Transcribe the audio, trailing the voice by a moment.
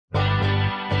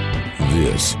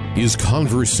This is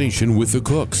Conversation with the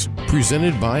Cooks,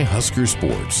 presented by Husker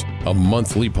Sports, a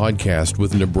monthly podcast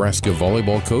with Nebraska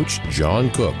volleyball coach John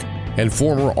Cook and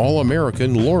former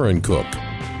All-American Lauren Cook.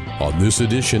 On this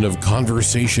edition of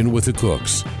Conversation with the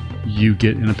Cooks, you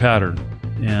get in a pattern.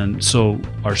 And so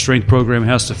our strength program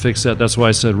has to fix that. That's why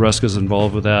I said Ruska's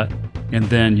involved with that. And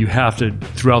then you have to,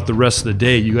 throughout the rest of the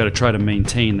day, you got to try to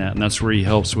maintain that. And that's where he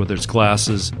helps, whether it's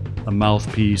glasses, a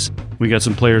mouthpiece. We got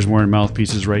some players wearing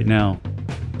mouthpieces right now.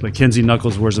 But Kenzie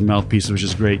Knuckles wears a mouthpiece, which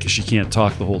is great because she can't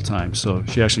talk the whole time. So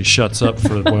she actually shuts up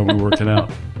for when we're working out.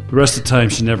 The rest of the time,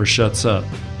 she never shuts up.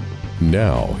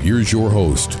 Now, here's your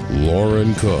host,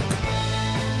 Lauren Cook.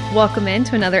 Welcome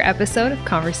into another episode of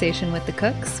Conversation with the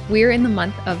Cooks. We're in the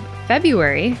month of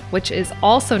February, which is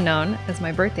also known as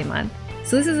my birthday month.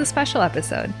 So this is a special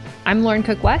episode. I'm Lauren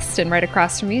Cook West, and right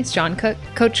across from me is John Cook,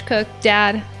 Coach Cook,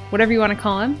 Dad, whatever you want to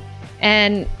call him.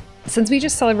 And since we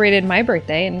just celebrated my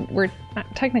birthday, and we're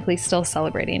technically still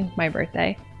celebrating my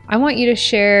birthday, I want you to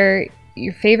share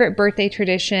your favorite birthday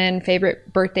tradition,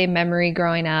 favorite birthday memory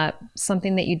growing up,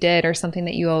 something that you did or something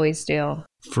that you always do.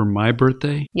 For my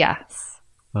birthday? Yes.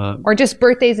 Or just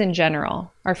birthdays in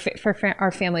general, for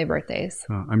our family birthdays.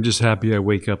 I'm just happy I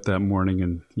wake up that morning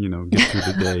and, get through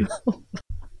the day. Oh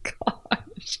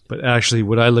gosh. But actually,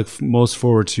 what I look most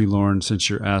forward to, Lauren, since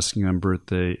you're asking on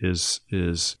birthday,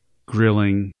 is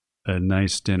grilling a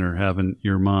nice dinner, having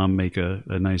your mom make a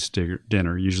nice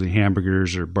dinner, usually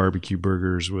hamburgers or barbecue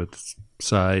burgers with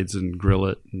sides, and grill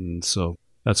it. And so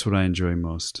that's what I enjoy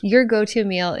most. Your go-to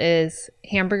meal is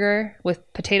hamburger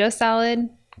with potato salad,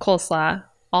 coleslaw,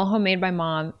 all homemade by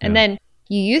Mom. And then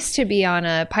you used to be on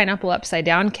a pineapple upside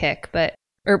down cake, but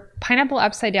we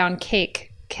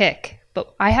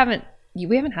haven't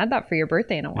had that for your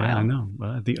birthday in a while. Yeah, I know.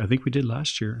 I think we did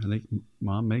last year. I think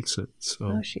Mom makes it. So.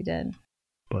 Oh, she did.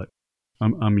 But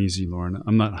I'm easy, Lauren.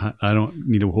 I don't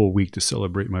need a whole week to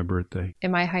celebrate my birthday.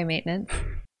 Am I high maintenance?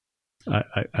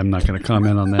 I'm not going to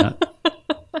comment on that.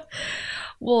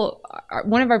 Well,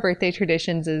 one of our birthday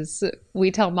traditions is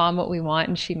we tell Mom what we want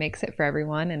and she makes it for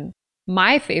everyone. And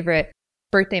my favorite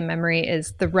birthday memory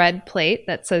is the red plate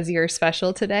that says you're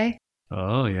special today.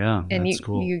 Oh, yeah. And that's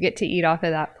cool. You get to eat off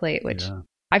of that plate, which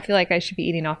I feel like I should be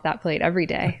eating off that plate every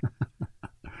day.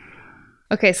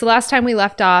 Okay, so last time we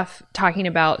left off talking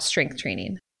about strength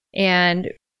training.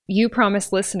 And you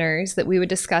promised listeners that we would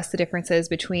discuss the differences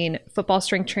between football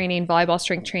strength training, volleyball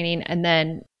strength training, and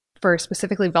then for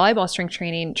specifically volleyball strength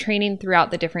training throughout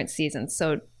the different seasons.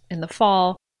 So in the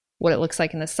fall, what it looks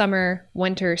like in the summer,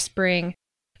 winter, spring.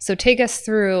 So take us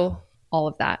through all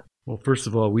of that. Well, first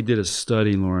of all, we did a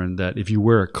study, Lauren, that if you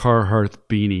wear a Carhartt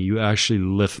beanie, you actually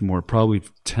lift more, probably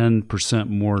 10%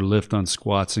 more lift on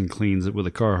squats and cleans with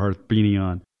a Carhartt beanie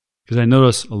on. Because I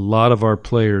notice a lot of our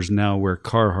players now wear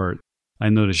Carhartt. I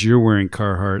notice you're wearing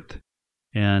Carhartt.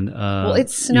 And well,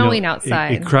 it's snowing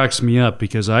outside. It cracks me up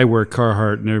because I wear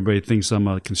Carhartt and everybody thinks I'm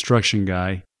a construction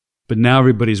guy. But now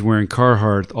everybody's wearing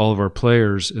Carhartt, all of our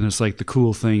players, and it's like the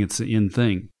cool thing. It's the in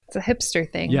thing. It's a hipster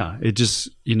thing. Yeah, it just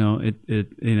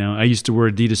I used to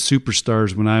wear Adidas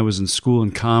Superstars when I was in school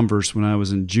and Converse when I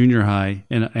was in junior high,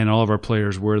 and all of our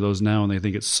players wear those now and they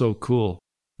think it's so cool.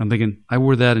 I'm thinking I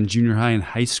wore that in junior high and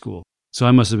high school, so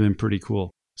I must have been pretty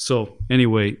cool. So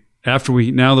anyway. Now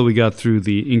that we got through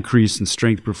the increase in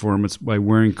strength performance by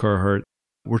wearing Carhartt,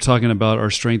 we're talking about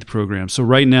our strength program. So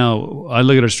right now, I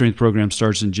look at our strength program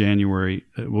starts in January.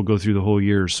 We'll go through the whole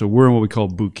year. So we're in what we call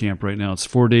boot camp right now. It's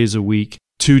 4 days a week.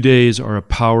 2 days are a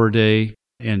power day,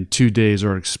 and 2 days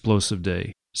are explosive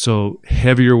day. So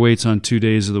heavier weights on 2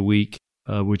 days of the week,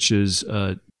 which is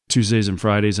Tuesdays and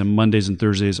Fridays, and Mondays and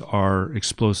Thursdays are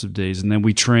explosive days. And then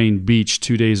we train beach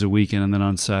 2 days a week, and then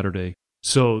on Saturday.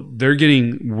 So they're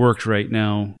getting worked right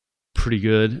now pretty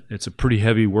good. It's a pretty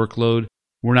heavy workload.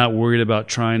 We're not worried about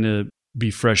trying to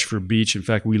be fresh for beach. In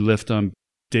fact, we lift on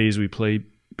days we play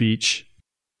beach,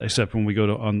 except when we go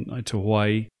to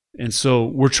Hawaii. And so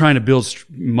we're trying to build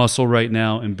muscle right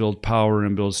now and build power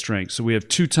and build strength. So we have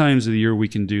 2 times of the year we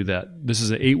can do that. This is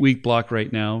an 8-week block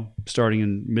right now, starting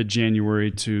in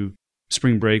mid-January to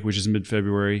spring break, which is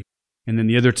mid-February. And then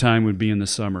the other time would be in the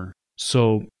summer.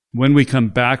 So when we come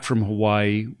back from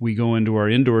Hawaii, we go into our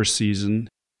indoor season,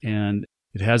 and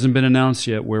it hasn't been announced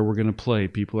yet where we're going to play.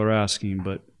 People are asking,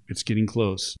 but it's getting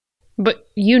close. But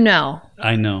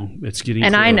I know. It's getting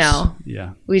and close. I know.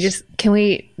 Yeah. Can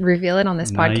we reveal it on this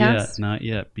podcast? Not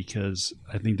yet, because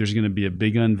I think there's going to be a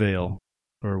big unveil.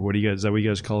 Or is that what you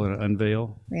guys call it, an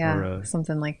unveil? Yeah,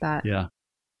 something like that. Yeah.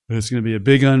 But it's going to be a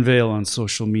big unveil on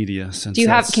social media. Can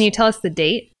you tell us the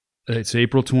date? It's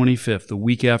April 25th, the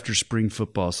week after spring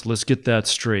football. So let's get that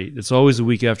straight. It's always the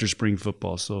week after spring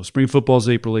football. So spring football is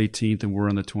April 18th, and we're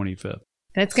on the 25th.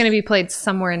 And it's going to be played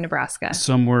somewhere in Nebraska.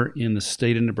 Somewhere in the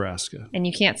state of Nebraska. And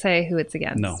you can't say who it's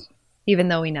against. No. Even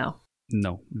though we know.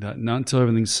 No, not until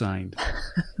everything's signed.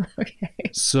 Okay.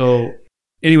 So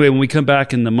anyway, when we come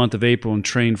back in the month of April and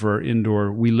train for our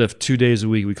indoor, we lift 2 days a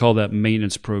week. We call that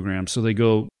maintenance program. So they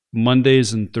go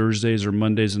Mondays and Thursdays or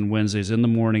Mondays and Wednesdays in the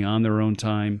morning on their own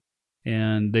time.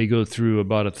 And they go through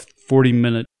about a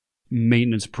 40-minute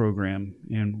maintenance program.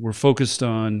 And we're focused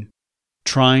on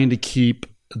trying to keep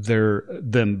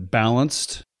them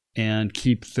balanced and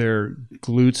keep their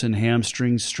glutes and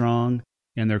hamstrings strong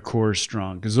and their core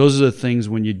strong. Because those are the things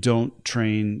when you don't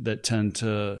train that tend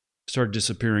to start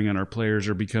disappearing on our players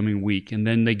or becoming weak. And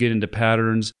then they get into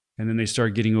patterns, and then they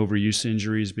start getting overuse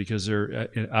injuries because they're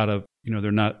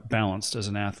they're not balanced as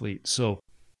an athlete. So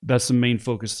that's the main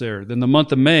focus there. Then the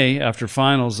month of May, after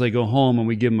finals, they go home and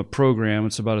we give them a program.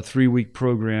 It's about a 3-week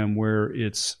program where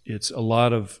it's a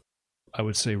lot of, I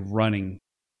would say, running,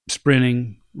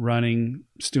 sprinting, running,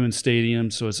 doing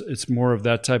stadium. So it's more of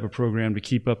that type of program to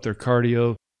keep up their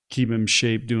cardio, keep them in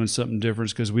shape, doing something different,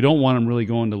 because we don't want them really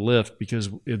going to lift, because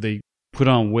if they put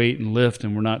on weight and lift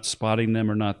and we're not spotting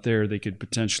them or not there, they could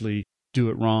potentially do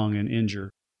it wrong and injure.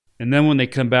 And then when they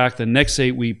come back, the next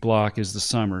 8-week block is the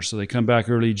summer. So they come back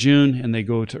early June and they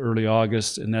go to early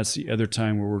August, and that's the other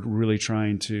time where we're really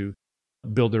trying to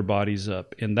build their bodies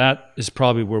up. And that is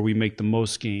probably where we make the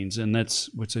most gains. And that's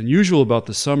what's unusual about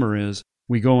the summer is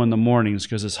we go in the mornings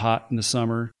because it's hot in the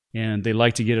summer and they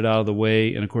like to get it out of the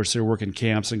way. And of course, they're working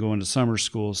camps and going to summer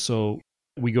school. So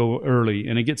we go early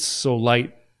and it gets so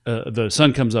light. The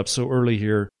sun comes up so early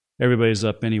here, everybody's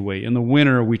up anyway. In the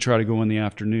winter, we try to go in the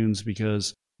afternoons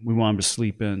because we want them to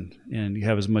sleep in and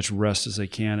have as much rest as they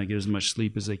can and get as much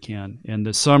sleep as they can. And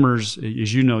the summers,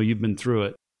 as you know, you've been through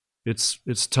it.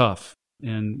 It's tough.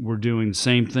 And we're doing the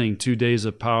same thing, 2 days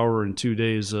of power and 2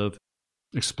 days of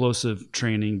explosive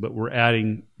training, but we're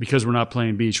adding, because we're not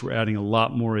playing beach, we're adding a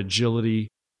lot more agility,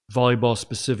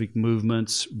 volleyball-specific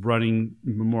movements, running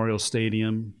Memorial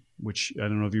Stadium, which I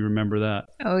don't know if you remember that.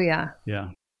 Oh, yeah. Yeah.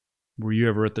 Were you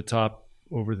ever at the top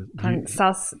over the on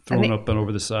south, throwing up and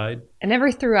over the side? I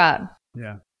never threw up.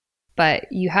 Yeah. But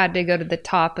you had to go to the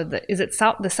top of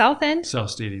the south end? South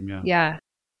Stadium, yeah. Yeah.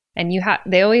 And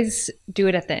they always do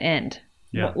it at the end.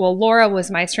 Yeah. Well, Laura was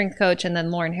my strength coach and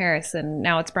then Lauren Harris, and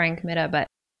now it's Brian Comida, but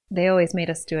they always made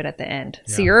us do it at the end.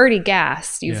 Yeah. So you're already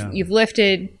gassed. You've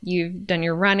lifted, you've done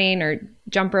your running or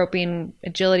jump roping,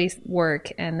 agility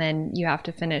work, and then you have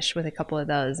to finish with a couple of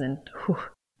those, and whew,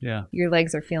 yeah, your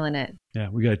legs are feeling it. Yeah,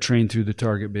 we got to train through the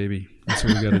target, baby. That's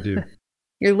what we got to do.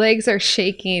 Your legs are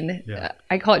shaking. Yeah.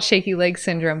 I call it shaky leg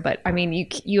syndrome, but I mean,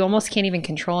 you almost can't even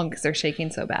control them because they're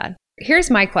shaking so bad. Here's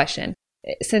my question.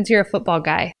 Since you're a football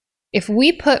guy, if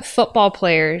we put football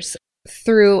players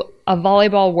through a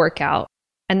volleyball workout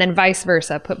and then vice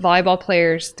versa, put volleyball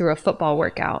players through a football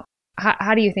workout,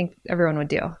 how do you think everyone would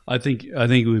do? I think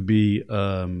it would be,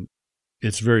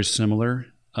 it's very similar.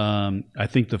 I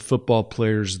think the football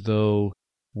players, though,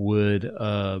 would,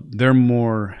 they're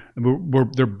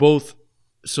both,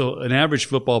 so an average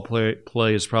football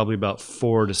play is probably about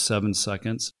 4 to 7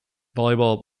 seconds.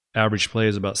 Volleyball average play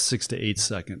is about 6 to 8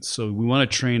 seconds. So we want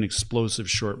to train explosive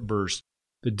short bursts.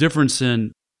 The difference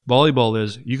in volleyball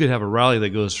is you could have a rally that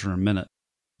goes for a minute.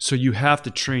 So you have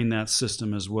to train that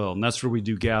system as well. And that's where we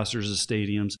do gassers at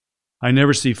stadiums. I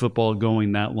never see football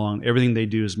going that long. Everything they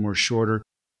do is more shorter.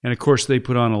 And of course, they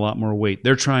put on a lot more weight.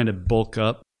 They're trying to bulk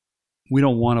up. We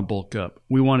don't want to bulk up.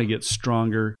 We want to get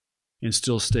stronger and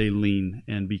still stay lean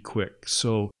and be quick.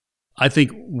 So I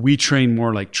think we train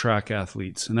more like track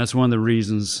athletes, and that's one of the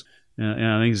reasons, and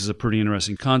I think this is a pretty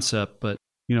interesting concept, but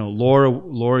you know,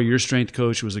 Laura, your strength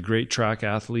coach, was a great track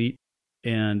athlete,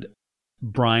 and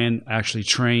Brian actually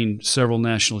trained several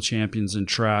national champions in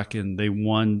track, and they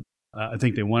won, I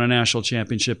think they won a national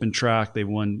championship in track, they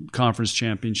won conference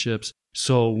championships.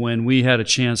 So when we had a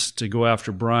chance to go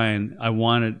after Brian, I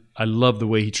loved the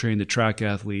way he trained the track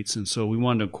athletes, and so we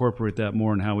wanted to incorporate that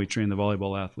more in how we train the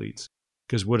volleyball athletes.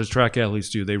 Because what does track athletes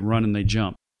do? They run and they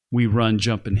jump. We run,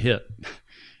 jump, and hit.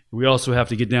 We also have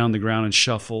to get down the ground and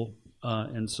shuffle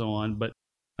and so on. But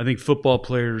I think football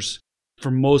players,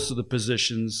 for most of the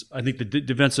positions, I think the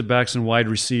defensive backs and wide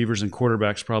receivers and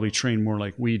quarterbacks probably train more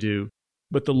like we do.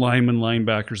 But the linemen,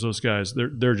 linebackers, those guys,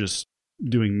 they're just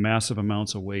doing massive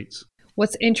amounts of weights.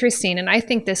 What's interesting, and I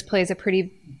think this plays a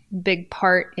pretty big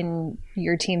part in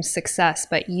your team's success,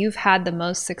 but you've had the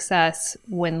most success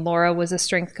when Laura was a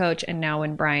strength coach and now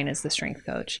when Brian is the strength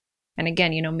coach. And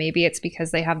again, you know, maybe it's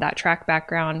because they have that track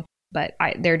background. but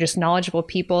they're just knowledgeable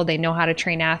people. They know how to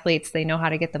train athletes. They know how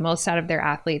to get the most out of their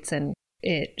athletes, and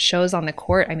it shows on the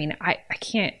court. I mean,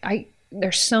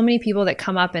 there's so many people that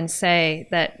come up and say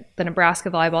that the Nebraska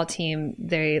volleyball team,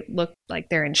 they look like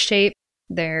they're in shape.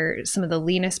 They're some of the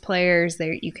leanest players.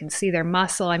 You can see their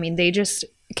muscle. I mean, they just,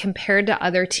 compared to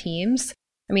other teams,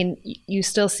 I mean, you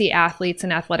still see athletes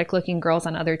and athletic looking girls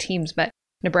on other teams, but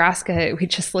Nebraska, we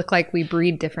just look like we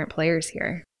breed different players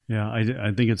here. Yeah,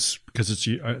 I think it's because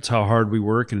it's how hard we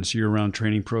work, and it's a year-round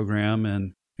training program,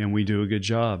 and we do a good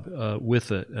job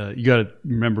with it. You got to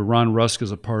remember, Ron Rusk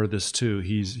is a part of this too.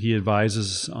 He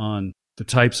advises on the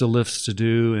types of lifts to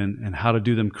do and how to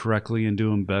do them correctly and do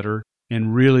them better,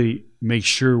 and really make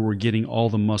sure we're getting all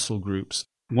the muscle groups.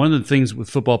 One of the things with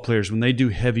football players, when they do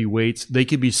heavy weights, they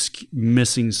could be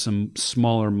missing some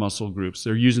smaller muscle groups.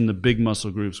 They're using the big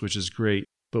muscle groups, which is great.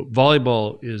 But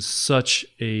volleyball is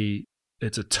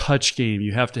it's a touch game.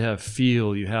 You have to have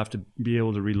feel. You have to be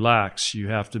able to relax. You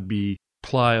have to be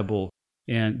pliable,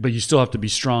 but you still have to be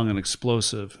strong and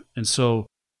explosive. And so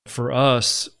for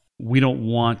us, we don't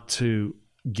want to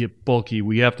get bulky.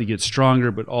 We have to get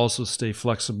stronger, but also stay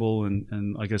flexible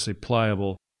and like I say,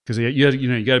 pliable. Because you got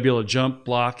to be able to jump,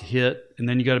 block, hit, and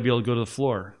then you got to be able to go to the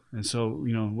floor. And so,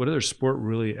 what other sport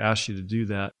really asks you to do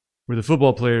that? Where the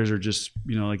football players are just,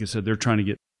 like I said, they're trying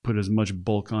to put as much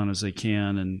bulk on as they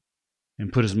can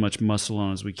and put as much muscle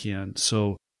on as we can.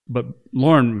 So, but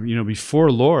Lauren,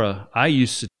 before Laura, I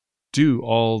used to do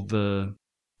all the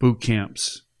boot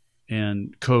camps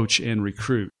and coach and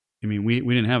recruit. I mean, we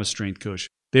didn't have a strength coach.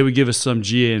 They would give us some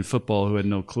GA in football who had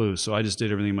no clue. So I just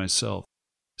did everything myself.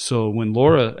 So when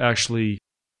Laura actually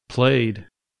played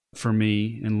for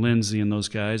me and Lindsay and those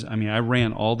guys, I mean, I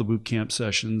ran all the boot camp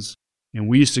sessions, and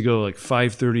we used to go like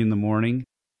 5:30 in the morning,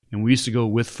 and we used to go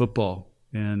with football.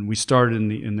 And we started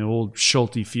in the old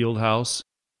Schulte field house.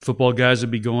 Football guys would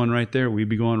be going right there. We'd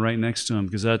be going right next to them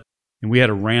and we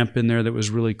had a ramp in there that was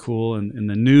really cool. And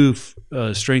the new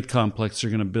strength complex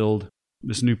they're going to build,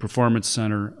 this new performance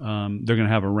center, they're going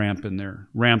to have a ramp in there.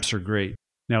 Ramps are great.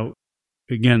 Now,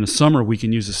 again, in the summer we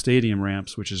can use the stadium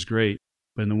ramps, which is great,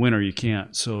 but in the winter you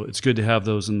can't. So it's good to have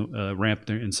those in the ramp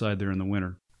there inside there in the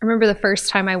winter. I remember the first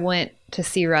time I went to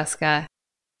see Ruska,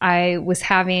 I was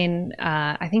having,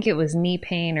 I think it was knee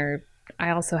pain, or I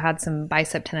also had some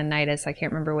bicep tendonitis. I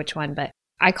can't remember which one, but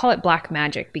I call it black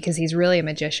magic because he's really a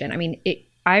magician. I mean,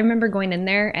 I remember going in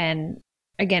there, and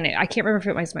again, I can't remember if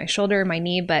it was my shoulder or my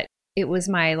knee, but it was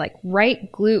my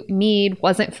right glute med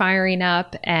wasn't firing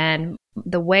up, and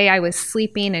the way I was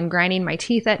sleeping and grinding my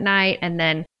teeth at night, and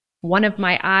then one of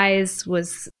my eyes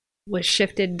was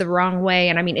shifted the wrong way.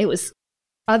 And I mean, it was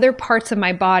other parts of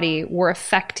my body were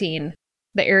affecting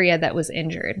the area that was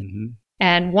injured. Mm-hmm.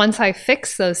 And once I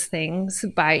fixed those things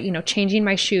by, changing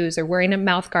my shoes or wearing a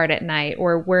mouth guard at night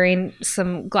or wearing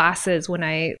some glasses when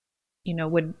I,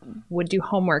 would do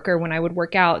homework or when I would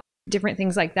work out, different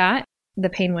things like that, the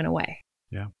pain went away.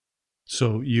 Yeah.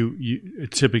 So you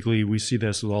typically we see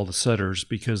this with all the setters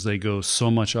because they go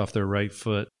so much off their right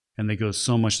foot and they go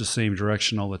so much the same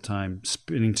direction all the time,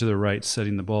 spinning to the right,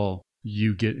 setting the ball.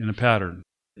 You get in a pattern.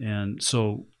 And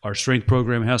so our strength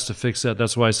program has to fix that.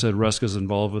 That's why I said Ruska's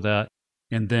involved with that.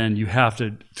 And then you have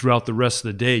to, throughout the rest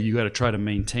of the day, you got to try to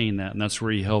maintain that. And that's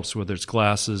where he helps, whether it's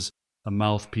glasses, a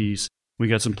mouthpiece. We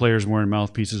got some players wearing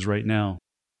mouthpieces right now.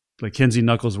 Like Kenzie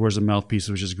Knuckles wears a mouthpiece,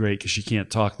 which is great because she can't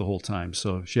talk the whole time.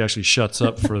 So she actually shuts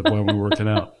up for when we're working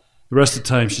out. The rest of the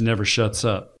time, she never shuts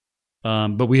up.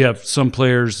 But we have some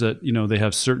players that, they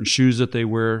have certain shoes that they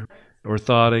wear,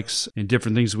 orthotics, and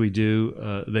different things we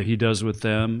do that he does with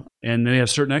them. And they have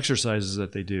certain exercises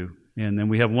that they do. And then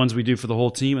we have ones we do for the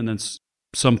whole team. And then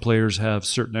some players have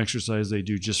certain exercises they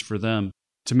do just for them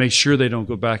to make sure they don't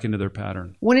go back into their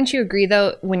pattern. Wouldn't you agree,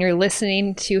 though, when you're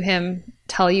listening to him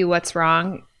tell you what's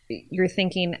wrong, you're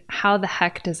thinking, how the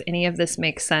heck does any of this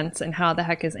make sense? And how the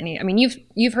heck is I mean,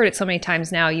 you've heard it so many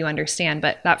times now, you understand.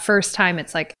 But that first time,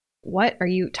 it's like, what are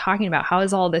you talking about? How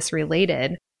is all this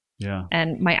related? Yeah.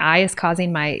 And my eye is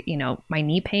causing my, my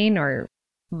knee pain, or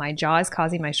my jaw is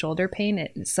causing my shoulder pain.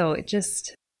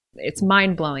 It's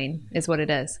mind-blowing is what it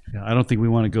is. Yeah, I don't think we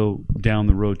want to go down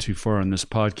the road too far on this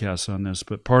podcast on this,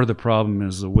 but part of the problem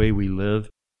is the way we live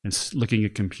and looking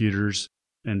at computers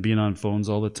and being on phones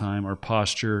all the time, our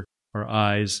posture, our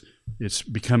eyes, it's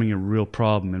becoming a real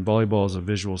problem. And volleyball is a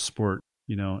visual sport,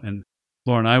 and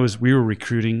Lauren, I was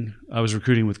recruiting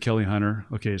with Kelly Hunter.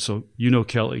 Okay, so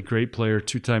Kelly, great player,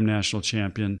 2-time national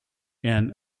champion.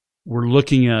 And we're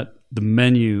looking at the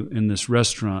menu in this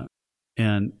restaurant.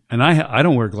 And I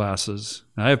don't wear glasses.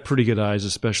 I have pretty good eyes,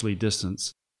 especially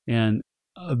distance. And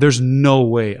there's no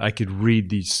way I could read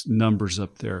these numbers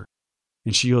up there.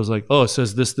 And she goes like, oh, it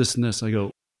says this, this, and this. I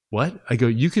go, what? I go,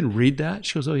 you can read that?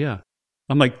 She goes, oh, yeah.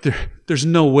 I'm like, there's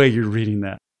no way you're reading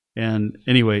that. And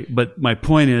anyway, but my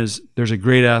point is there's a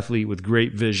great athlete with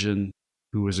great vision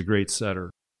who is a great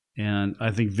setter. And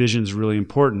I think vision is really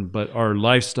important, but our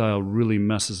lifestyle really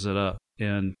messes it up.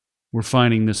 And we're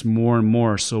finding this more and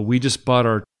more. So we just bought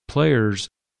our players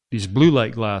these blue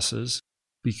light glasses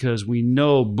because we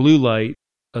know blue light,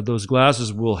 those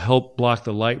glasses will help block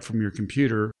the light from your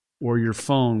computer or your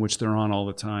phone, which they're on all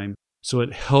the time. So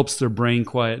it helps their brain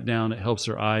quiet down. It helps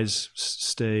their eyes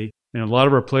stay. And a lot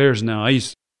of our players now, I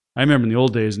remember in the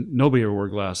old days, nobody ever wore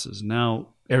glasses. Now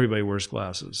everybody wears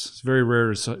glasses. It's very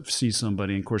rare to see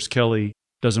somebody. And of course, Kelly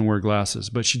doesn't wear glasses,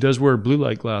 but she does wear blue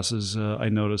light glasses, I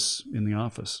notice, in the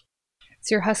office. It's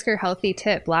your Husker Healthy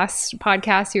tip. Last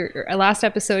last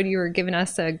episode, you were giving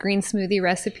us a green smoothie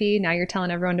recipe. Now you're telling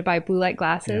everyone to buy blue light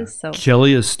glasses. Yeah. So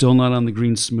Kelly is still not on the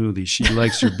green smoothie. She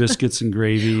likes her biscuits and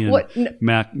gravy and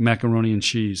macaroni and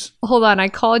cheese. Hold on. I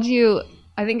called you.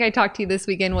 I think I talked to you this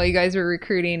weekend while you guys were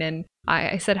recruiting, and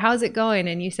I said, how's it going?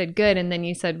 And you said, good. And then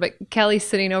you said, but Kelly's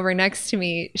sitting over next to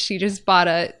me. She just bought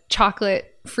a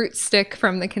chocolate fruit stick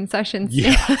from the concession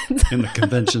stand. In the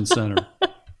convention center.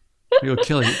 I go,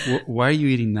 Kelly, why are you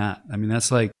eating that? I mean,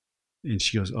 that's like, and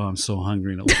she goes, oh, I'm so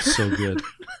hungry and it looks so good.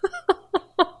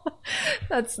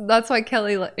 That's why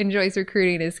Kelly enjoys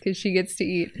recruiting, is because she gets to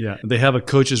eat. Yeah. They have a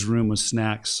coach's room with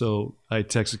snacks. So I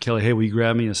texted Kelly, hey, will you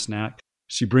grab me a snack?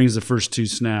 She brings the first 2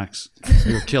 snacks. I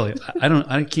go, Kelly,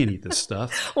 I can't eat this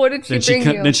stuff. What did she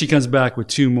bring you? Then she comes back with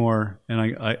 2 more. And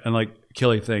I'm like,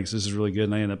 Kelly, thanks. This is really good.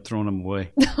 And I end up throwing them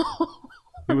away.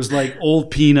 It was like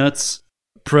old peanuts,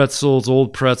 pretzels,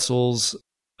 old pretzels,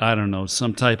 I don't know,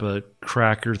 some type of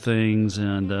cracker things.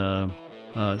 And I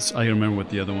don't remember what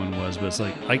the other one was, but it's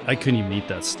like, I couldn't even eat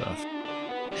that stuff.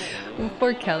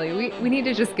 Poor Kelly. We need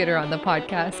to just get her on the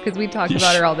podcast because we talk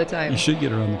about her all the time. You should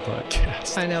get her on the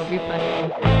podcast. I know, it'd be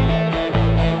fun.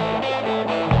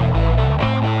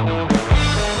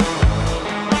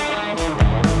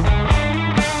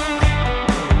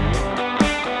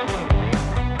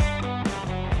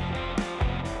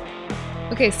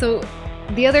 Okay, so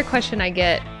the other question I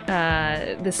get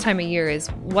this time of year is,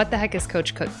 what the heck is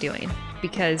Coach Cook doing?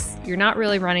 Because you're not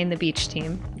really running the beach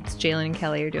team. It's Jalen and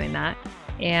Kelly are doing that.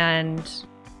 And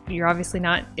you're obviously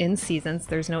not in seasons.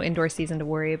 There's no indoor season to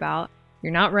worry about.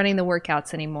 You're not running the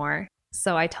workouts anymore.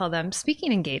 So I tell them,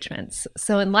 speaking engagements.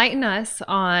 So enlighten us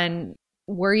on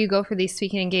where you go for these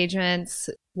speaking engagements,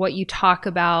 what you talk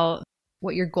about,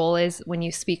 what your goal is when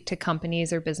you speak to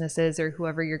companies or businesses or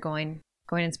whoever you're going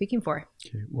and speaking for.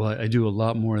 Okay. Well, I do a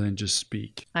lot more than just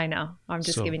speak. I know. I'm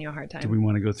just giving you a hard time. Do we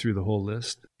want to go through the whole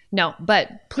list? No,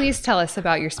 but please tell us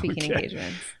about your speaking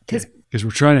engagements. Because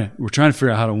we're trying to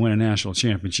figure out how to win a national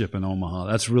championship in Omaha.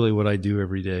 That's really what I do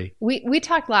every day. We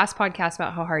talked last podcast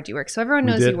about how hard you work, so everyone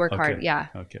knows you work hard. Yeah.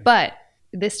 Okay. But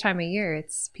this time of year,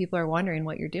 people are wondering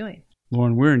what you're doing.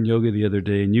 Lauren, we were in yoga the other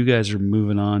day, and you guys are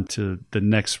moving on to the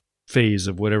next phase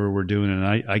of whatever we're doing, and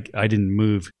I didn't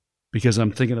move because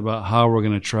I'm thinking about how we're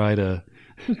going to try to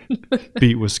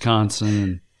beat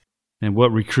Wisconsin and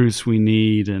what recruits we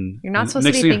need. And you're not supposed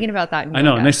to be thinking about that in yoga. I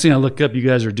know. Next thing I look up, you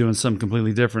guys are doing something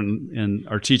completely different, and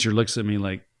our teacher looks at me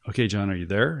like, okay, John, are you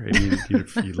there?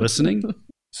 Are you listening?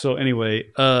 So anyway,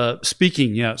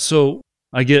 speaking, yeah. So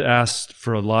I get asked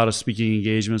for a lot of speaking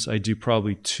engagements. I do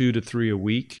probably 2 to 3 a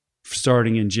week,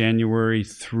 starting in January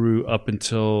through up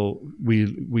until we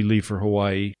leave for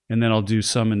Hawaii. And then I'll do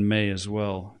some in May as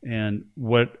well. And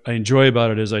what I enjoy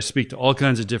about it is I speak to all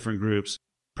kinds of different groups.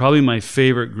 Probably my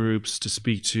favorite groups to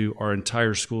speak to are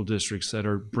entire school districts that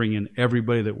are bringing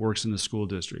everybody that works in the school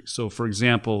district. So for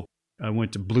example, I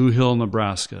went to Blue Hill,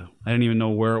 Nebraska. I didn't even know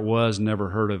where it was,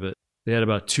 never heard of it. They had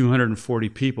about 240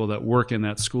 people that work in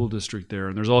that school district there.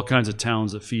 And there's all kinds of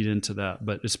towns that feed into that.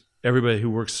 But it's everybody who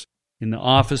works in the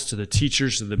office, to the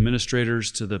teachers, to the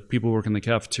administrators, to the people who work in the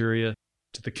cafeteria,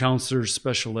 to the counselors,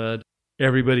 special ed.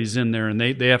 Everybody's in there, and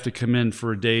they have to come in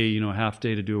for a day, a half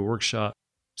day to do a workshop.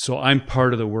 So I'm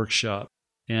part of the workshop,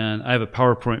 and I have a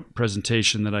PowerPoint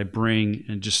presentation that I bring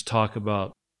and just talk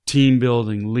about team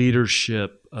building,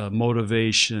 leadership,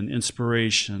 motivation,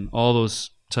 inspiration, all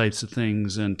those types of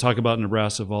things, and talk about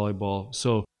Nebraska volleyball.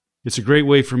 So it's a great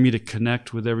way for me to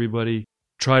connect with everybody,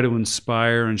 try to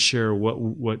inspire and share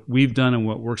what we've done and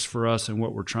what works for us and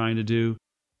what we're trying to do.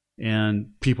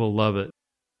 And people love it.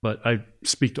 But I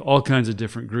speak to all kinds of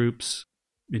different groups,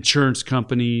 insurance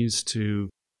companies to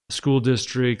school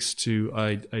districts to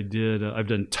I've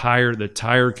done the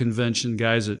tire convention,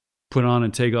 guys that put on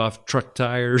and take off truck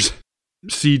tires,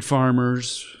 seed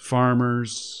farmers.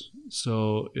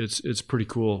 So it's pretty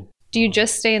cool. Do you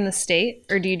just stay in the state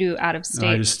or do you do out of state?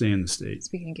 No, I just stay in the state.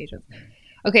 Speaking engagements.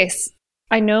 Okay.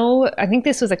 I think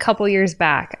this was a couple years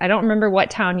back. I don't remember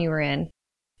what town you were in,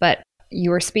 but you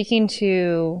were speaking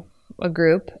to a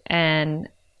group and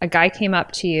a guy came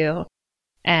up to you,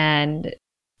 and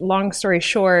long story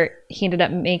short, he ended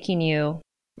up making you,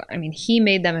 he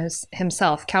made them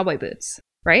himself cowboy boots,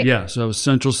 right? Yeah. So I was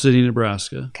Central City,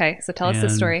 Nebraska. Okay. So tell us the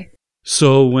story.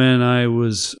 So when I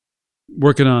was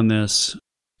working on this,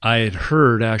 I had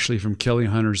heard actually from Kelly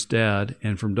Hunter's dad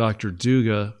and from Dr.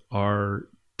 Duga, our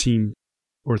team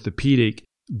orthopedic,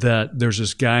 that there's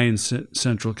this guy in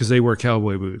Central, because they wear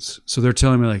cowboy boots. So they're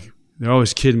telling me, they're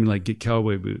always kidding me, get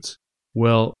cowboy boots.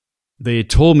 Well, they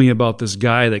told me about this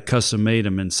guy that custom made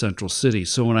them in Central City.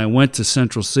 So when I went to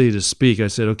Central City to speak, I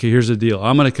said, okay, here's the deal.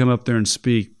 I'm going to come up there and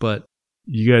speak, but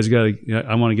you guys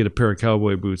I want to get a pair of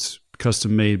cowboy boots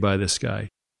custom made by this guy.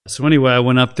 So anyway, I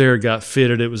went up there, got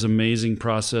fitted. It was an amazing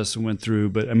process and went through.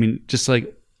 But just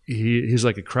like he's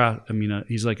like a craft.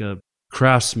 He's like a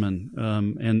craftsman.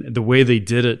 And the way they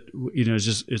did it,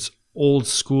 it's old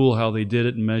school how they did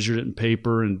it and measured it in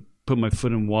paper and put my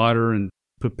foot in water and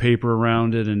put paper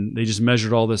around it. And they just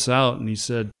measured all this out. And he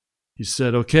said,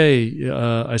 okay.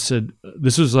 I said,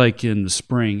 this was like in the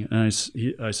spring. And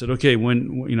I said, okay,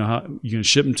 when, how you can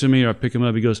ship them to me or I pick them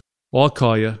up? He goes, well, I'll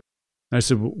call you. I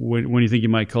said, when do you think you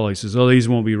might call? He says, these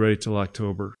won't be ready till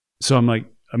October. So I'm like,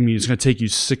 it's going to take you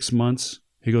 6 months?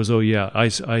 He goes, oh, yeah. I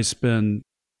spend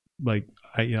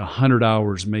 100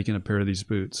 hours making a pair of these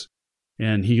boots.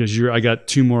 And he goes, I got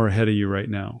 2 more ahead of you right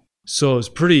now. So it's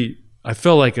I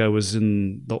felt like I was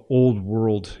in the old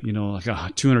world,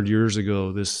 200 years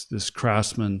ago, this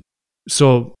craftsman.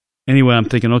 So anyway, I'm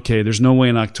thinking, okay, there's no way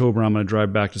in October I'm going to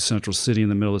drive back to Central City in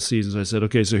the middle of the season. So I said,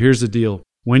 okay, so here's the deal.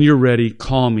 When you're ready,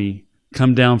 call me.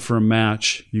 Come down for a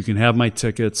match. You can have my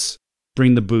tickets,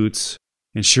 bring the boots.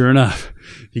 And sure enough,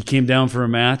 he came down for a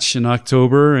match in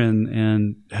October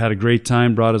and had a great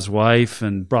time, brought his wife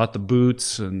and brought the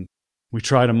boots. And we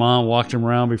tried them on, walked him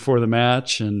around before the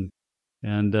match. And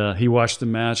he watched the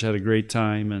match, had a great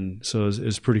time. And so it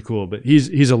was pretty cool. But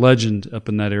he's a legend up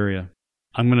in that area.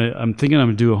 I'm thinking I'm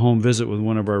going to do a home visit with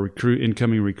one of our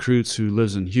incoming recruits who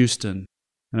lives in Houston.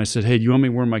 And I said, hey, do you want me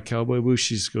to wear my cowboy boots?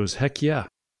 She goes, heck yeah.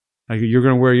 I go, you're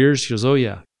going to wear yours? She goes, oh,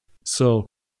 yeah. So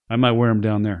I might wear them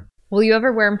down there. Will you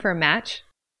ever wear them for a match?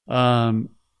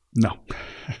 No.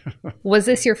 Was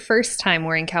this your first time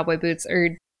wearing cowboy boots,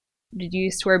 or did you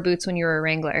used to wear boots when you were a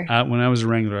Wrangler? When I was a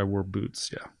Wrangler, I wore boots,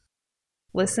 yeah.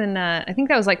 Listen, I think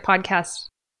that was podcast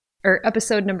or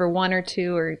episode number 1 or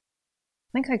 2, or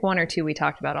I think 1 or 2 we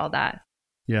talked about all that.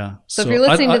 Yeah. So if you're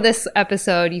listening to this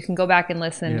episode, you can go back and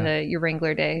listen to your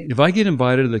Wrangler day. If I get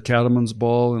invited to the Cattleman's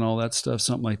Ball and all that stuff,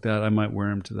 something like that, I might wear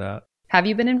them to that. Have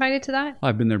you been invited to that?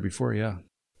 I've been there before, yeah.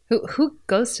 Who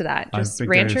goes to that? Just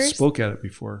ranchers? I spoke at it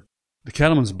before. The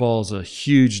Cattleman's Ball is a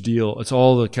huge deal. It's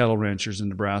all the cattle ranchers in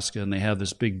Nebraska, and they have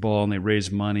this big ball, and they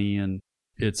raise money, and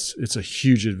it's a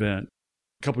huge event.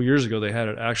 A couple of years ago, they had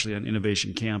it actually on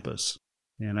Innovation Campus,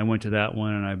 and I went to that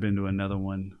one, and I've been to another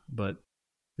one, but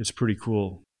it's pretty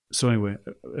cool. So anyway,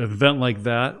 an event like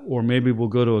that, or maybe we'll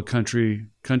go to a country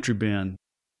band.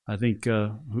 I think,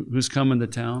 who's coming to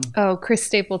town? Oh, Chris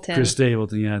Stapleton. Chris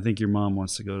Stapleton, yeah. I think your mom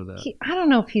wants to go to that. I don't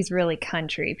know if he's really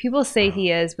country. People say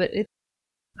he is, but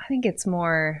I think it's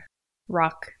more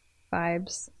rock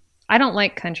vibes. I don't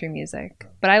like country music,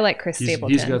 but I like Chris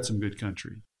Stapleton. He's got some good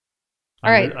country.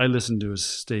 All right. I listen to his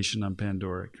station on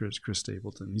Pandora, Chris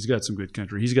Stapleton. He's got some good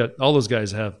country. He's got, all those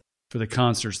guys have, for the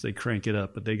concerts, they crank it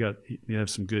up, but they have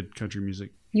some good country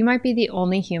music. You might be the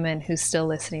only human who's still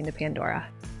listening to Pandora.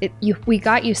 We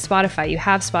got you Spotify. You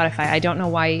have Spotify. I don't know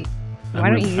why. Why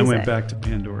don't you use it? I went back to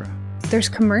Pandora. There's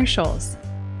commercials.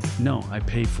 No, I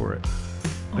pay for it.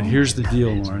 But here's the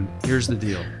deal, Lauren. Here's the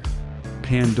deal.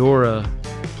 Pandora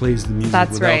plays the music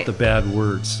without the bad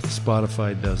words.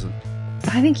 Spotify doesn't.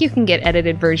 I think you can get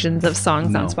edited versions of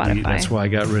songs on Spotify. That's why I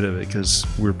got rid of it, because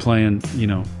we're playing,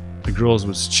 the girls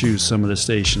would choose some of the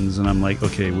stations, and I'm like,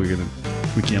 okay, we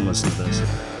can't listen to this.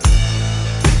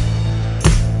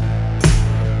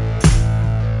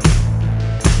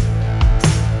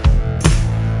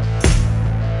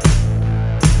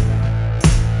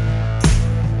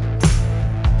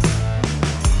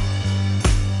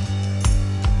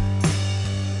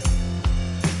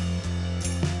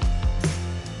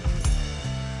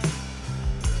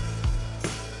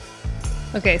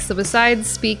 Okay, so besides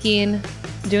speaking,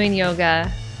 doing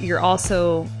yoga, you're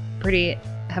also pretty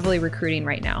heavily recruiting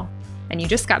right now. And you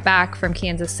just got back from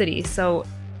Kansas City. So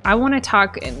I want to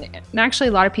talk, and actually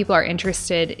a lot of people are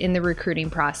interested in the recruiting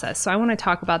process. So I want to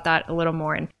talk about that a little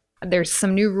more. And there's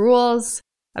some new rules.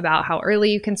 about how early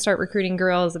you can start recruiting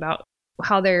girls, about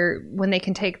how when they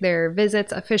can take their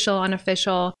visits, official,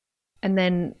 unofficial, and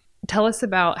then tell us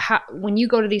about how, when you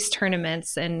go to these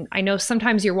tournaments, and I know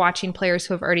sometimes you're watching players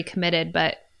who have already committed,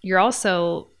 but you're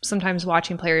also sometimes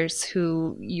watching players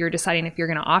who you're deciding if you're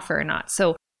going to offer or not.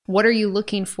 So what are you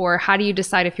looking for? How do you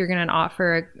decide if you're going to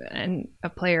offer a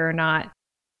player or not?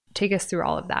 Take us through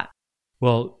all of that.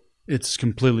 Well, it's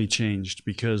completely changed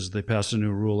because they passed a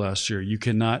new rule last year. You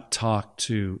cannot talk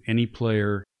to any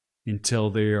player until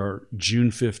they are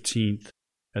June 15th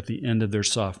at the end of their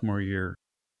sophomore year.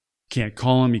 You can't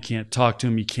call them, you can't talk to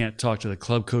them, you can't talk to the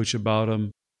club coach about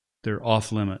them. They're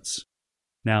off limits.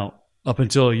 Now, up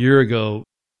until a year ago,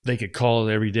 they could call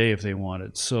it every day if they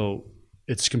wanted. So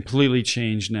it's completely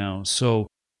changed now. So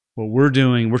what we're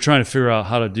doing, we're trying to figure out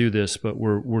how to do this, but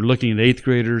we're looking at 8th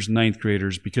graders, 9th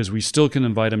graders, because we still can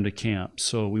invite them to camp.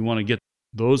 So we want to get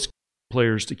those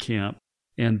players to camp.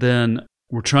 And then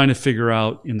we're trying to figure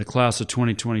out in the class of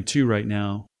 2022 right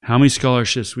now, how many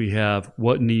scholarships we have,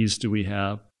 what needs do we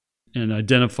have, and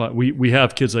identify. We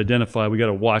have kids identified. We got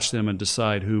to watch them and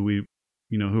decide who we're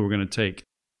going to take.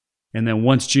 And then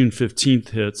once June 15th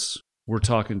hits, we're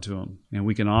talking to them, and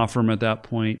we can offer them at that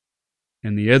point.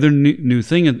 And the other new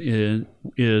thing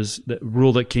is that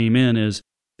rule that came in is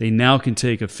they now can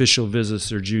take official visits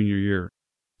their junior year.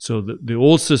 So the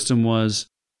old system was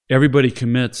everybody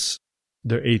commits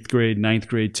their 8th grade, 9th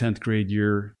grade, 10th grade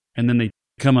year, and then they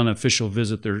come on an official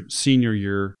visit their senior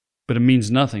year, but it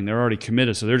means nothing. They're already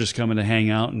committed, so they're just coming to hang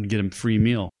out and get a free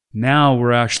meal. Now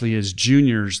we're actually, as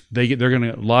juniors, a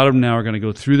lot of them now are going to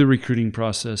go through the recruiting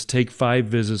process, take 5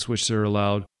 visits, which they're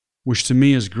allowed, which to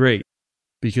me is great,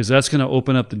 because that's going to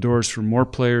open up the doors for more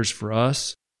players for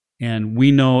us. And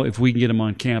we know if we can get them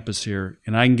on campus here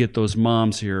and I can get those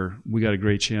moms here, we got a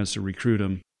great chance to recruit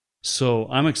them. So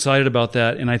I'm excited about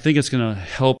that. And I think it's going to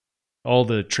help all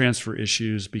the transfer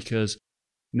issues, because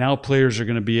now players are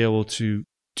going to be able to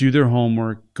do their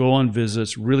homework, go on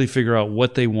visits, really figure out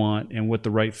what they want and what the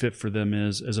right fit for them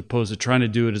is, as opposed to trying to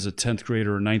do it as a 10th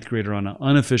grader or 9th grader on an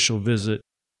unofficial visit,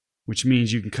 which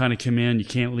means you can kind of come in, you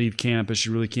can't leave campus,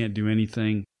 you really can't do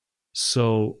anything.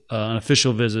 So on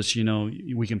official visits,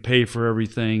 we can pay for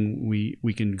everything.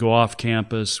 We can go off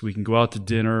campus, we can go out to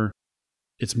dinner.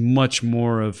 It's much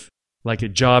more of like a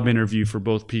job interview for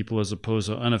both people as opposed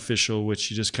to unofficial, which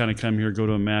you just kind of come here, go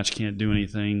to a match, can't do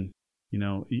anything.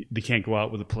 They can't go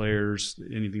out with the players,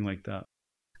 anything like that.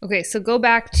 Okay, so go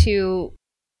back to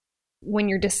when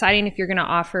you're deciding if you're going to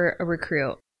offer a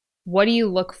recruit. What do you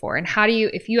look for? And how do you,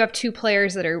 if you have 2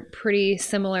 players that are pretty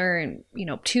similar and,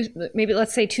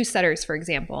 let's say 2 setters, for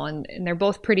example, and they're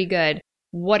both pretty good,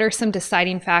 what are some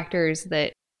deciding factors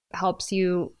that helps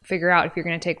you figure out if you're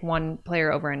going to take one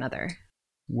player over another?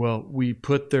 Well, we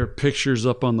put their pictures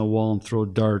up on the wall and throw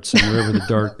darts, and wherever the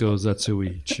dart goes, that's who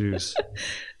we choose.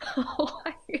 Oh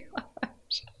my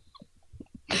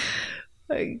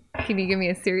gosh. Can you give me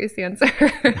a serious answer?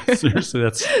 Seriously,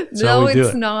 that's no, how we do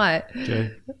it's it. Not.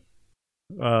 Okay.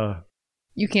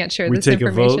 You can't share this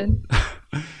information.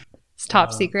 It's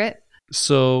top secret.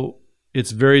 So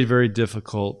it's very, very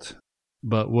difficult.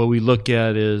 But what we look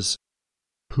at is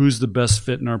who's the best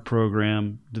fit in our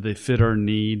program? Do they fit our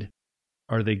need?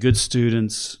 Are they good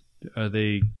students? Do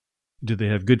they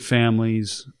have good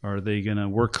families? Are they going to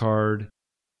work hard?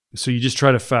 So you just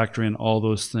try to factor in all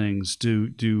those things.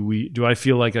 Do I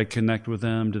feel like I connect with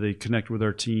them? Do they connect with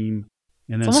our team?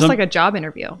 And then it's almost like a job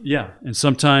interview. Yeah. And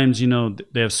sometimes,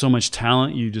 they have so much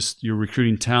talent, you're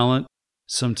recruiting talent.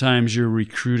 Sometimes you're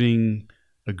recruiting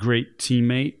a great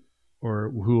teammate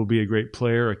or who will be a great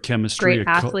player, a chemistry, great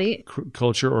athlete,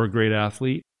 culture, or a great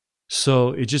athlete. So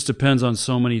it just depends on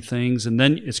so many things. And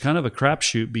then it's kind of a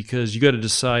crapshoot because you got to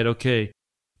decide, okay,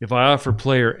 if I offer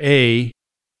player A,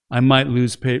 I might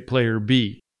lose player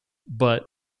B.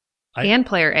 And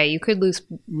player A, you could lose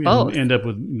both. End up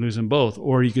with losing both.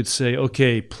 Or you could say,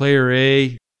 okay, player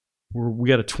A, we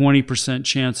got a 20%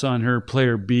 chance on her.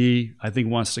 Player B, I think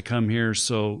wants to come here.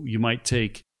 So you might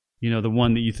take, the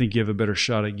one that you think you have a better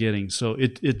shot at getting. So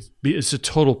it's a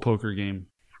total poker game.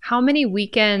 How many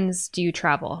weekends do you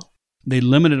travel? They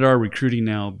limited our recruiting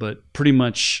now, but pretty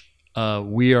much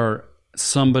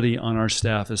somebody on our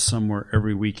staff is somewhere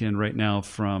every weekend right now,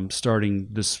 from starting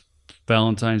this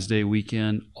Valentine's Day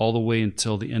weekend all the way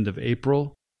until the end of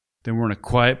April. Then we're in a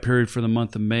quiet period for the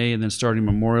month of May, and then starting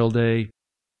Memorial Day,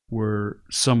 we're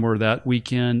somewhere that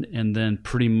weekend, and then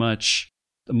pretty much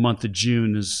the month of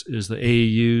June is the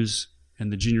AAUs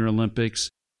and the Junior Olympics.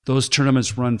 Those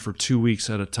tournaments run for 2 weeks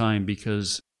at a time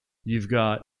because you've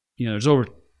got, there's over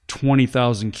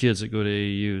 20,000 kids that go to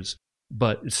AAUs.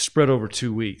 but it's spread over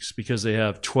 2 weeks because they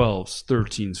have 12s,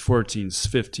 13s, 14s,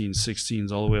 15s,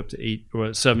 16s, all the way up to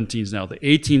 17s now. The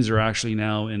 18s are actually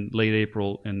now in late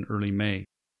April and early May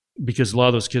because a lot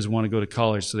of those kids want to go to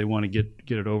college, so they want to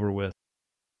get it over with.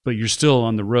 But you're still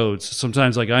on the roads.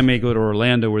 Sometimes, like, I may go to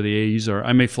Orlando where the AEs are.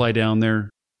 I may fly down there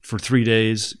for 3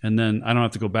 days, and then I don't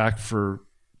have to go back for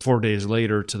 4 days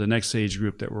later to the next age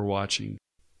group that we're watching.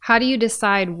 How do you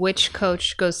decide which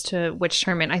coach goes to which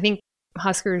tournament? I think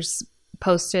Huskers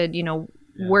posted,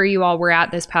 where you all were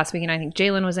at this past weekend. I think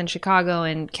Jalen was in Chicago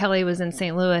and Kelly was in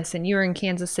St. Louis and you were in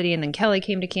Kansas City and then Kelly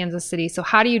came to Kansas City. So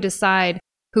how do you decide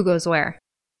who goes where?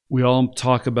 We all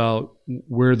talk about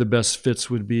where the best fits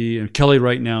would be. And Kelly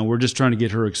right now, we're just trying to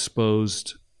get her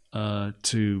exposed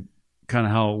to kind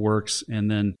of how it works. And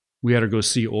then we had her go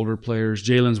see older players.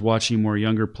 Jalen's watching more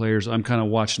younger players. I'm kind of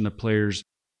watching the players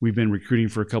we've been recruiting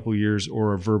for a couple of years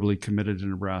or are verbally committed to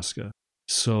Nebraska.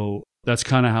 So that's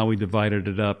kind of how we divided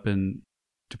it up. And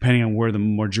depending on where the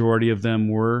majority of them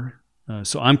were.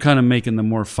 So I'm kind of making the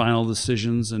more final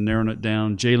decisions and narrowing it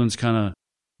down. Jalen's kind of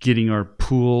getting our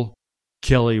pool.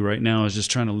 Kelly right now is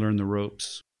just trying to learn the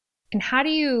ropes. And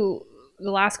the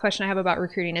last question I have about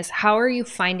recruiting is, how are you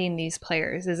finding these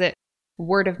players? Is it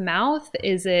word of mouth?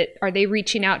 Are they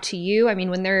reaching out to you? I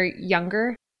mean, when they're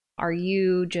younger, are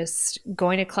you just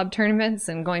going to club tournaments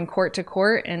and going court to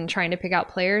court and trying to pick out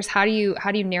players? How do you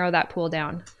narrow that pool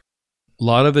down? A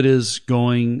lot of it is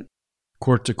going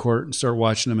court to court and start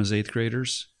watching them as 8th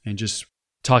graders and just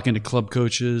talking to club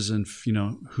coaches and,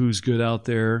 who's good out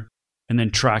there. And then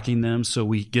tracking them, so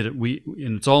we get it.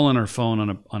 And it's all on our phone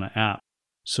on an app,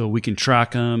 so we can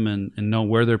track them and know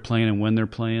where they're playing and when they're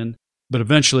playing. But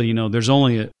eventually, there's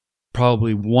only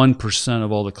probably 1%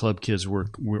 of all the club kids we're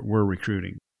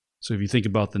recruiting. So if you think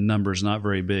about the numbers, not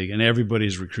very big, and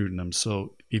everybody's recruiting them.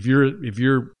 So if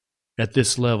you're at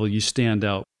this level, you stand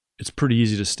out. It's pretty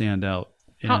easy to stand out.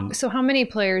 So how many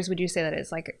players would you say that is?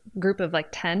 Like a group of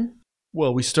 10?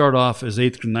 Well, we start off as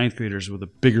 8th and 9th graders with a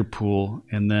bigger pool,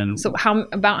 and then... So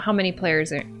how many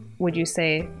players would you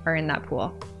say are in that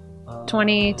pool?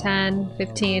 20, 10,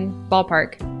 15,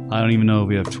 ballpark? I don't even know if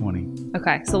we have 20.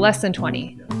 Okay, so less than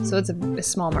 20. So it's a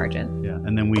small margin. Yeah,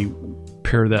 and then we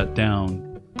pare that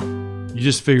down. You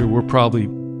just figure we're probably,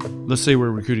 let's say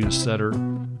we're recruiting a setter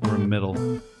or a middle.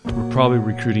 We're probably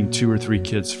recruiting 2 or 3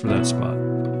 kids for that spot,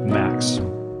 max.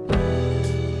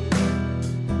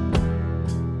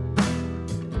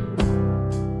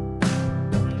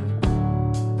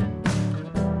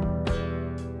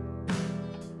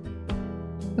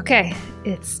 Okay,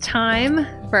 it's time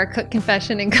for our cook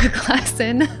confession and cook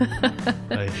lesson.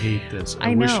 I hate this.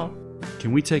 I know.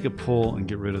 Can we take a poll and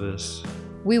get rid of this?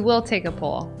 We will take a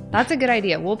poll. That's a good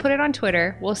idea. We'll put it on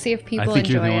Twitter. We'll see if people enjoy it. I think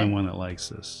you're the only one that likes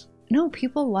this. No,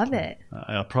 people love it.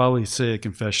 I'll probably say a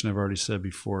confession I've already said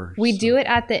before. We do it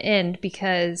at the end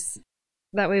because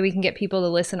that way we can get people to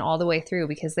listen all the way through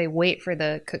because they wait for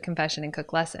the cook confession and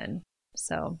cook lesson.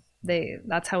 So...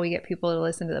 that's how we get people to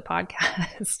listen to the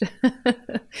podcast.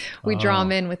 We draw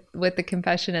them in with the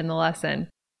confession and the lesson.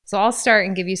 So I'll start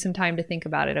and give you some time to think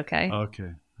about it, okay?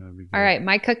 Okay. That'd be good. All right.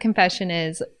 My cook confession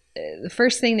is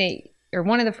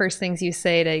one of the first things you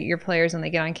say to your players when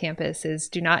they get on campus is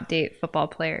do not date football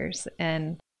players.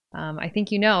 And I think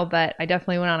but I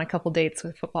definitely went on a couple dates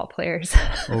with football players.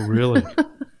 Oh, really?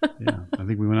 Yeah. I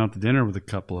think we went out to dinner with a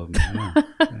couple of them.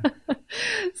 Yeah.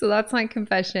 So that's my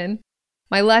confession.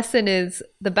 My lesson is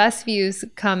the best views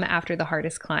come after the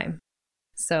hardest climb.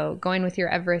 So going with your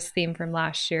Everest theme from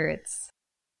last year, it's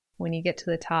when you get to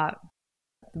the top,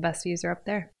 the best views are up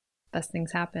there. Best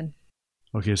things happen.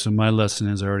 Okay, so my lesson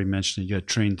is, I already mentioned, you got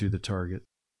to train through the target.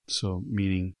 So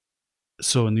in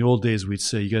the old days, we'd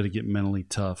say you got to get mentally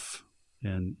tough.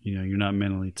 And, you're not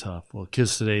mentally tough. Well,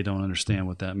 kids today don't understand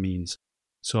what that means.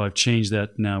 So I've changed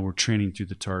that now. We're training through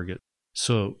the target.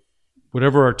 So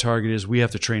whatever our target is, we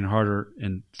have to train harder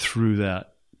and through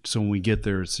that. So when we get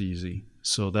there, it's easy.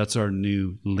 So that's our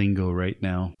new lingo right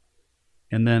now.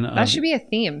 And then that should be a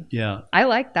theme. Yeah. I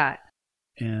like that.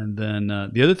 And then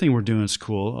the other thing we're doing is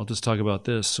cool. I'll just talk about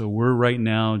this. So we're right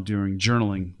now doing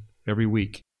journaling every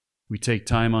week. We take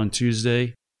time on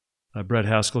Tuesday. Brett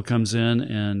Haskell comes in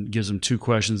and gives them 2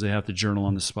 questions. They have to journal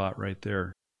on the spot right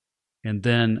there. And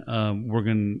then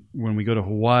when we go to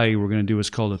Hawaii, we're going to do what's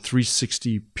called a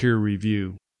 360 peer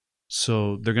review.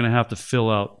 So they're going to have to fill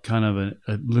out kind of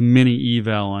a mini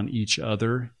eval on each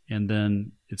other, and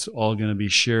then it's all going to be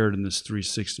shared in this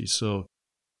 360. So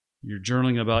you're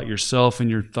journaling about yourself and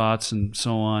your thoughts and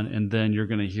so on, and then you're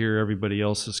going to hear everybody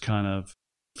else's kind of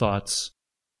thoughts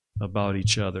about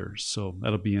each other. So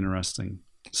that'll be interesting.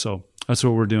 So that's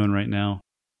what we're doing right now.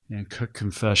 And cook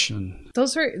confession.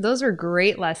 Those are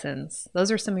great lessons.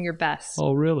 Those are some of your best.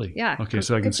 Oh, really? Yeah. Okay,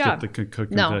 so I can skip the cook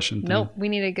confession thing. Nope. We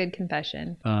need a good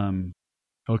confession.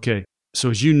 Okay. So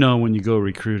as you know, when you go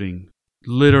recruiting,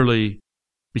 literally,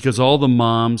 because all the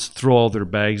moms throw all their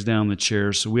bags down the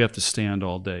chairs, so we have to stand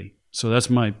all day. So that's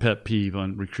my pet peeve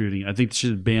on recruiting. I think they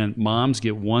should ban moms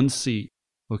get one seat.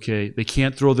 Okay, they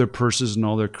can't throw their purses and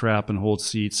all their crap and hold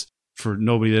seats for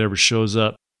nobody that ever shows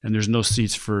up, and there's no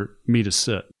seats for me to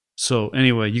sit. So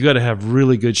anyway, you got to have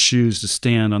really good shoes to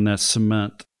stand on that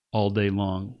cement all day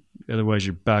long. Otherwise,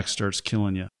 your back starts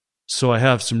killing you. So I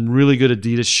have some really good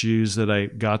Adidas shoes that I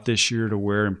got this year to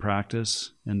wear in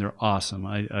practice, and they're awesome.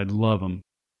 I love them.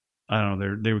 I don't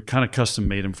know. They were kind of custom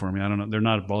made them for me. I don't know. They're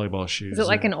not volleyball shoes. Is it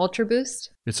like an Ultra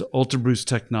Boost? It's an Ultra Boost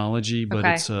technology, but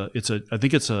okay. I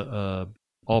think it's a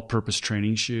all-purpose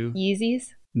training shoe. Yeezys?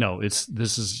 No,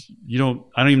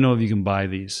 I don't even know if you can buy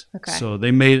these. Okay. So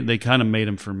they kind of made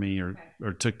them for me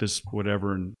or took this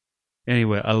whatever. And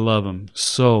anyway, I love them.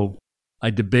 So I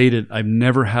debated. I've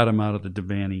never had them out of the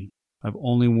Devaney. I've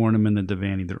only worn them in the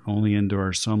Devaney. They're only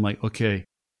indoors. So I'm like, okay,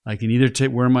 I can either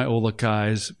wear my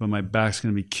Olakais, but my back's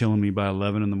going to be killing me by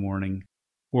 11 in the morning,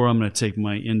 or I'm going to take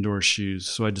my indoor shoes.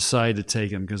 So I decided to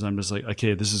take them because I'm just like,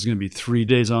 okay, this is going to be 3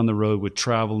 days on the road with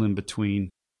travel in between.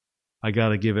 I got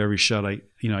to give every shot. I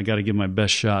got to give my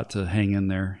best shot to hang in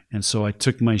there. And so I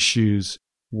took my shoes,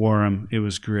 wore them. It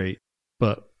was great.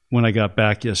 But when I got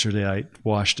back yesterday, I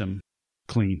washed them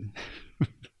clean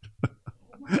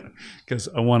because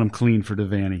I want them clean for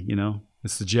Devaney.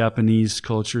 It's the Japanese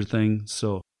culture thing.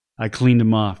 So I cleaned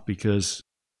them off because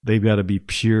they've got to be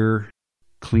pure,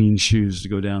 clean shoes to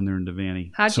go down there in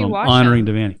Devaney. How'd you wash honoring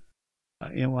them?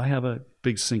 Devaney. I have a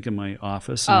big sink in my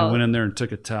office, and I went in there and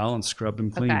took a towel and scrubbed them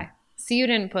clean. Okay. So you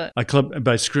didn't put... I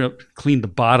cleaned the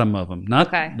bottom of them, not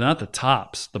the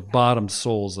tops, the bottom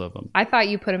soles of them. I thought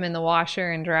you put them in the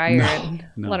washer and dryer and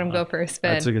let them go for a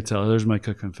spin. I took a towel. There's my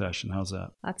cook confession. How's that?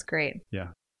 That's great. Yeah.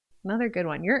 Another good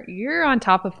one. You're on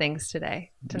top of things tonight.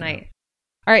 Yeah.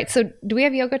 All right. So do we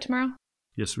have yoga tomorrow?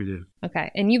 Yes, we do. Okay.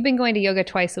 And you've been going to yoga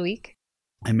twice a week?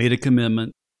 I made a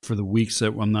commitment for the weeks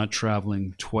that I'm not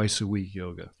traveling, twice a week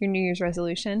yoga. Your New Year's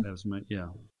resolution? That was yeah.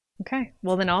 Okay.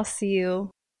 Well, then I'll see you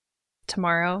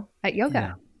tomorrow at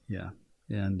yoga. Yeah.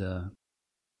 And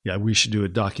we should do a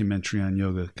documentary on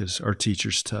yoga because our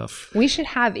teacher's tough. We should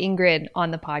have Ingrid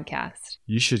on the podcast.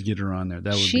 You should get her on there.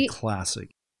 That would be classic.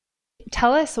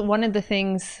 Tell us one of the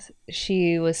things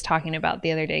she was talking about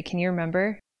the other day. Can you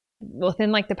remember?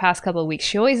 Within the past couple of weeks,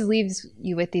 she always leaves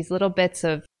you with these little bits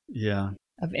of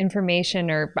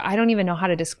information, or I don't even know how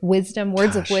to words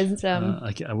of wisdom.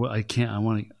 I can't. I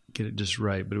want to get it just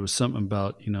right, but it was something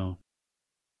about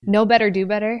know better, do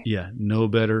better. Yeah, know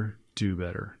better, do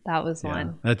better. That was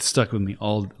one that stuck with me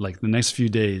all the next few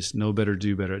days. Know better,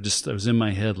 do better. I was in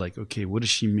my head okay, what does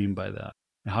she mean by that?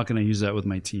 And how can I use that with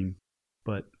my team?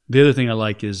 But the other thing I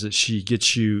like is that she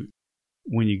gets you,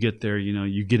 when you get there,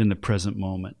 you get in the present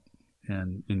moment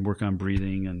and work on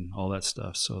breathing and all that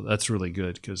stuff. So that's really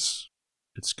good because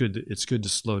it's good to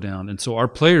slow down. And so our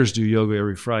players do yoga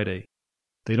every Friday.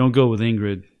 They don't go with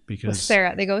Ingrid because with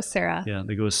Sarah. They go with Sarah. Yeah,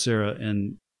 they go with Sarah,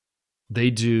 and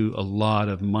they do a lot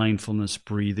of mindfulness,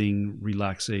 breathing,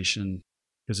 relaxation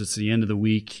because it's the end of the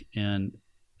week. And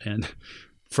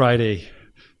Friday,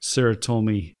 Sarah told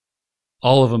me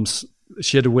all of them.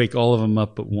 She had to wake all of them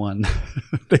up but one.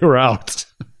 They were out.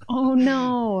 Oh,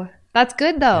 no. That's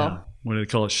good, though. Yeah. What do they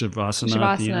call it? Shavasana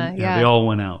at the end? Yeah. They all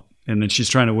went out. And then she's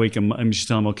trying to wake them. She's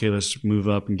telling them, okay, let's move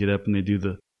up and get up. And they do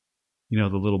the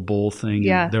little bowl thing.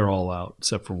 Yeah. And they're all out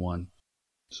except for one.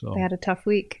 So they had a tough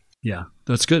week. Yeah,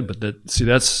 that's good. But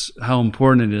that's how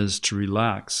important it is to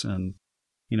relax. And,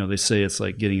 they say it's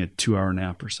like getting a 2-hour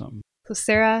nap or something. So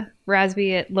Sarah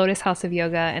Rasby at Lotus House of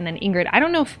Yoga, and then Ingrid. I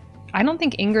don't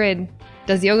think Ingrid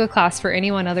does yoga class for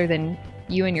anyone other than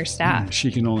you and your staff.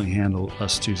 She can only handle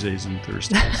us Tuesdays and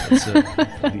Thursdays. That's it.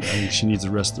 I think she needs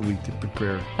the rest of the week to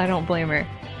prepare. I don't blame her.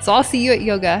 So I'll see you at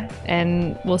yoga,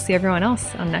 and we'll see everyone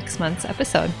else on next month's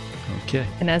episode. Okay.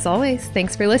 And as always,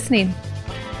 thanks for listening.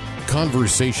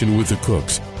 Conversation with the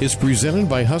Cooks is presented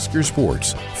by Husker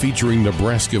Sports, featuring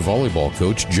Nebraska volleyball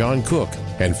coach John Cook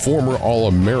and former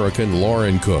All-American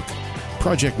Lauren Cook.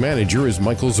 Project manager is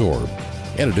Michael Zorb.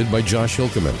 Edited by Josh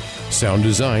Hilkeman. Sound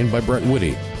design by Brett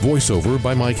Whitty. Voiceover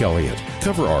by Mike Elliott.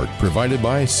 Cover art provided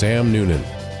by Sam Noonan.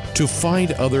 To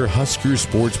find other Husker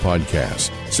Sports podcasts,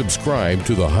 subscribe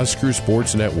to the Husker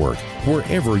Sports Network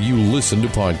wherever you listen to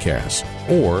podcasts,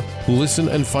 or listen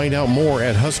and find out more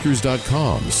at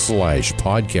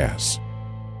huskers.com/podcasts.